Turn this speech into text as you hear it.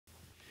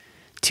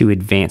to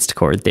advanced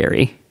chord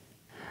theory.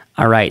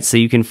 All right, so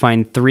you can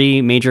find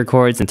 3 major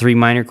chords and 3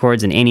 minor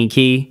chords in any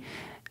key.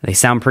 They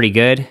sound pretty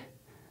good,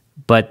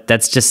 but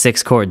that's just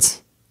 6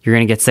 chords. You're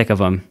gonna get sick of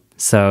them.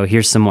 So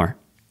here's some more.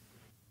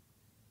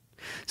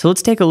 So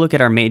let's take a look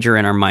at our major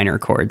and our minor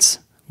chords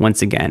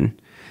once again.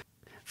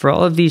 For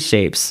all of these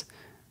shapes,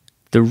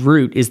 the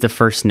root is the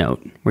first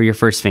note, where your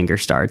first finger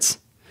starts.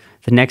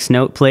 The next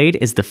note played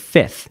is the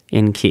 5th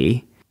in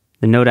key.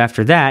 The note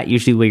after that,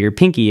 usually where your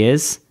pinky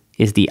is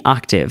the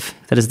octave.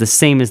 That is the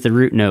same as the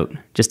root note,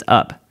 just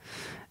up.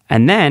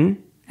 And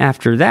then,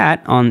 after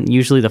that, on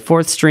usually the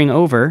 4th string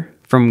over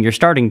from your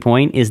starting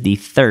point is the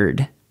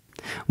 3rd.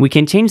 We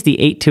can change the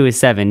 8 to a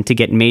 7 to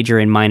get major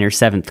and minor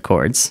 7th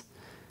chords.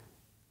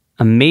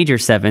 A major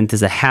 7th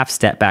is a half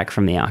step back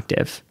from the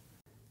octave.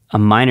 A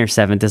minor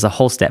 7th is a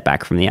whole step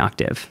back from the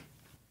octave.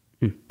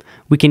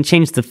 We can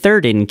change the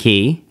 3rd in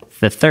key,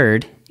 the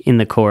 3rd in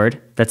the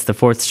chord, that's the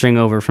 4th string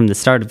over from the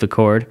start of the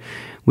chord.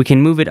 We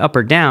can move it up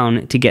or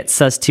down to get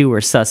sus2 or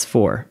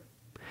sus4.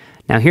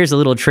 Now here's a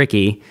little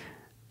tricky.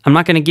 I'm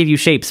not going to give you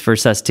shapes for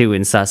sus2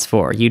 and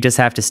sus4. You just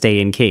have to stay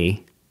in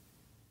key.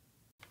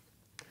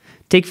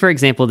 Take, for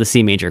example, the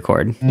C major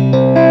chord.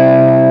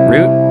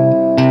 Root,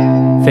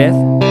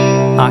 5th,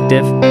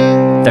 octave,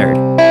 3rd.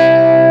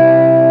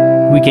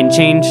 We can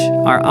change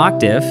our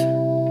octave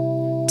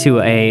to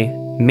a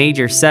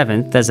major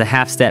 7th as a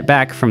half step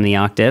back from the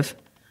octave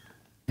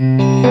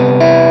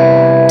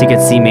to get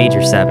C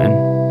major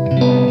 7.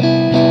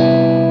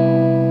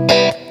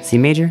 C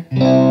major,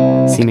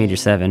 C major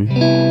 7.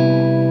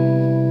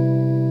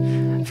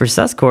 For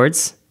sus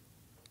chords,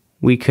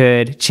 we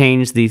could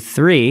change the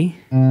 3,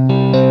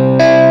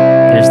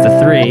 there's the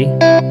 3,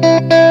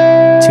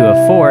 to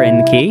a 4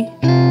 in key,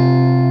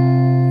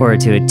 or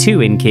to a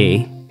 2 in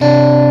key,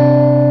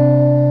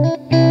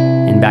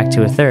 and back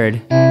to a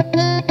 3rd.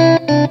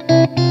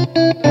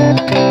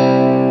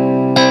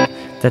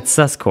 That's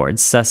sus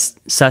chords.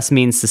 Sus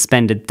means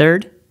suspended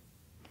 3rd,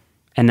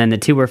 and then the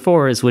 2 or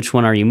 4 is which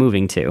one are you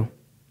moving to.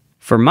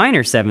 For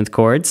minor 7th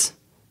chords,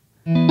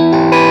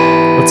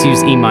 let's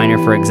use E minor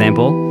for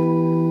example.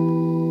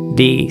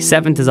 The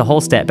 7th is a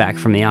whole step back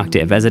from the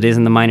octave, as it is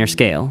in the minor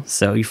scale.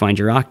 So you find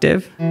your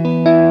octave,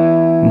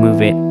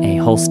 move it a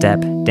whole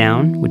step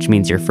down, which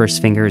means your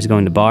first finger is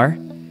going to bar.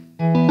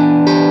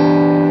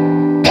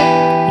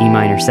 E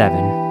minor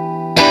 7.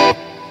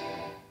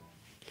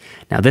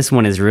 Now this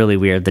one is really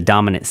weird, the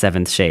dominant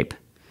 7th shape.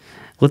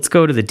 Let's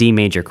go to the D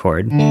major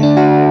chord.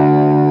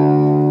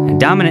 And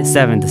dominant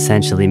 7th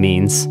essentially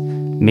means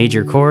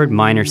major chord,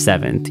 minor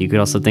 7th. You could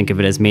also think of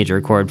it as major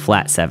chord,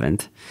 flat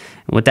 7th.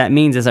 And what that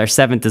means is our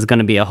 7th is going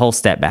to be a whole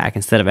step back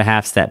instead of a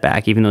half step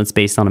back, even though it's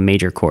based on a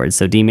major chord.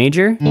 So D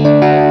major,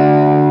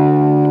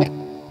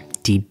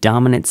 D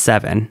dominant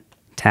 7,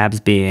 tabs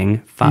being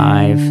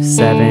 5,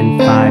 7,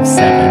 5,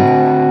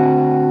 7.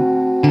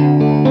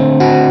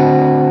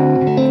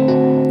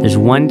 There's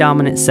one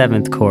dominant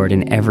 7th chord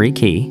in every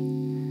key.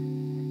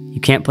 You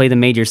can't play the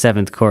major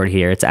 7th chord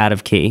here, it's out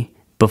of key.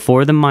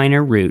 Before the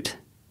minor root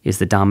is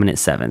the dominant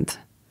 7th.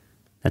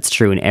 That's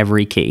true in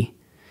every key.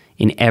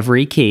 In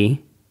every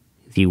key,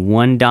 the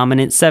one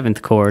dominant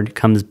 7th chord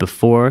comes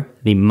before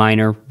the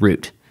minor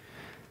root.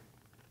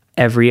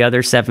 Every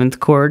other 7th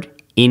chord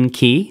in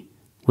key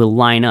will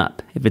line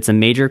up. If it's a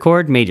major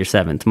chord, major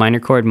 7th. Minor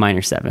chord,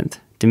 minor 7th.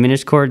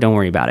 Diminished chord, don't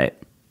worry about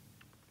it.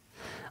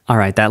 All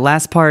right, that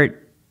last part,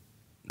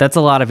 that's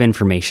a lot of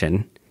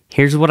information.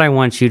 Here's what I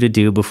want you to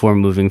do before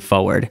moving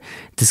forward.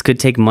 This could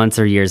take months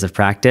or years of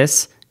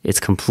practice.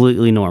 It's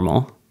completely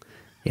normal.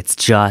 It's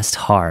just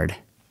hard.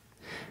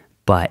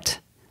 But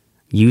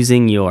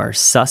using your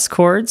sus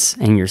chords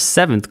and your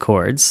 7th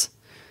chords,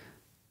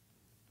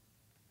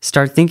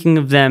 start thinking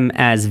of them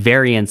as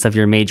variants of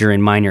your major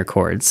and minor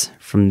chords.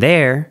 From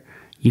there,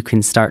 you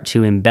can start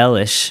to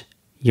embellish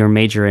your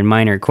major and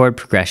minor chord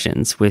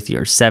progressions with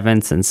your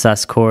 7ths and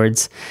sus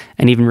chords,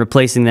 and even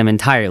replacing them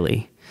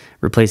entirely.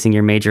 Replacing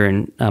your major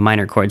and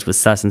minor chords with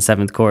sus and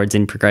 7th chords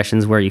in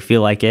progressions where you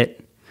feel like it.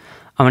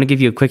 I'm going to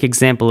give you a quick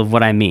example of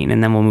what I mean,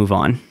 and then we'll move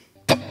on.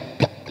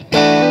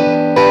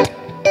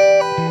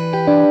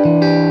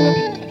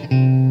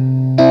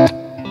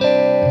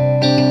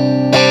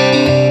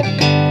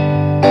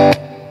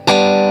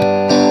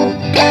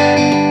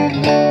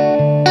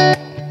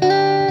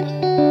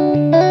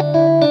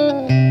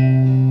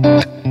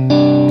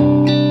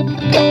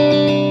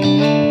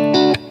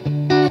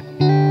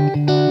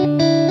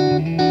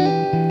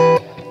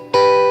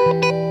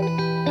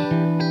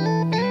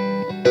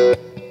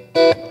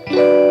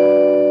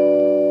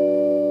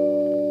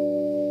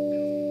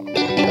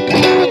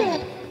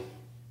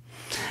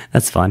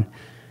 That's fun.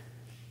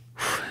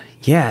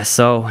 Yeah,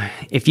 so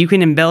if you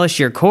can embellish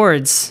your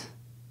chords,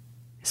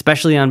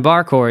 especially on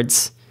bar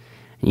chords,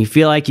 and you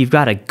feel like you've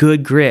got a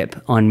good grip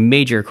on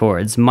major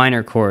chords,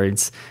 minor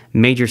chords,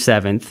 major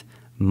 7th,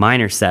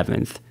 minor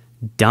 7th,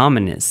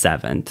 dominant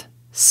 7th,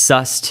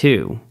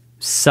 sus2,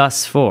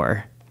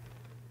 sus4,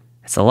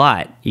 that's a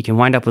lot. You can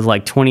wind up with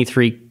like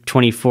 23,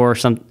 24,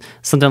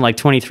 something like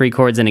 23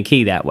 chords in a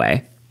key that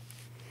way.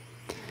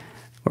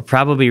 we're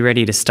probably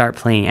ready to start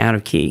playing out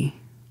of key,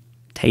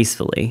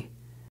 tastefully.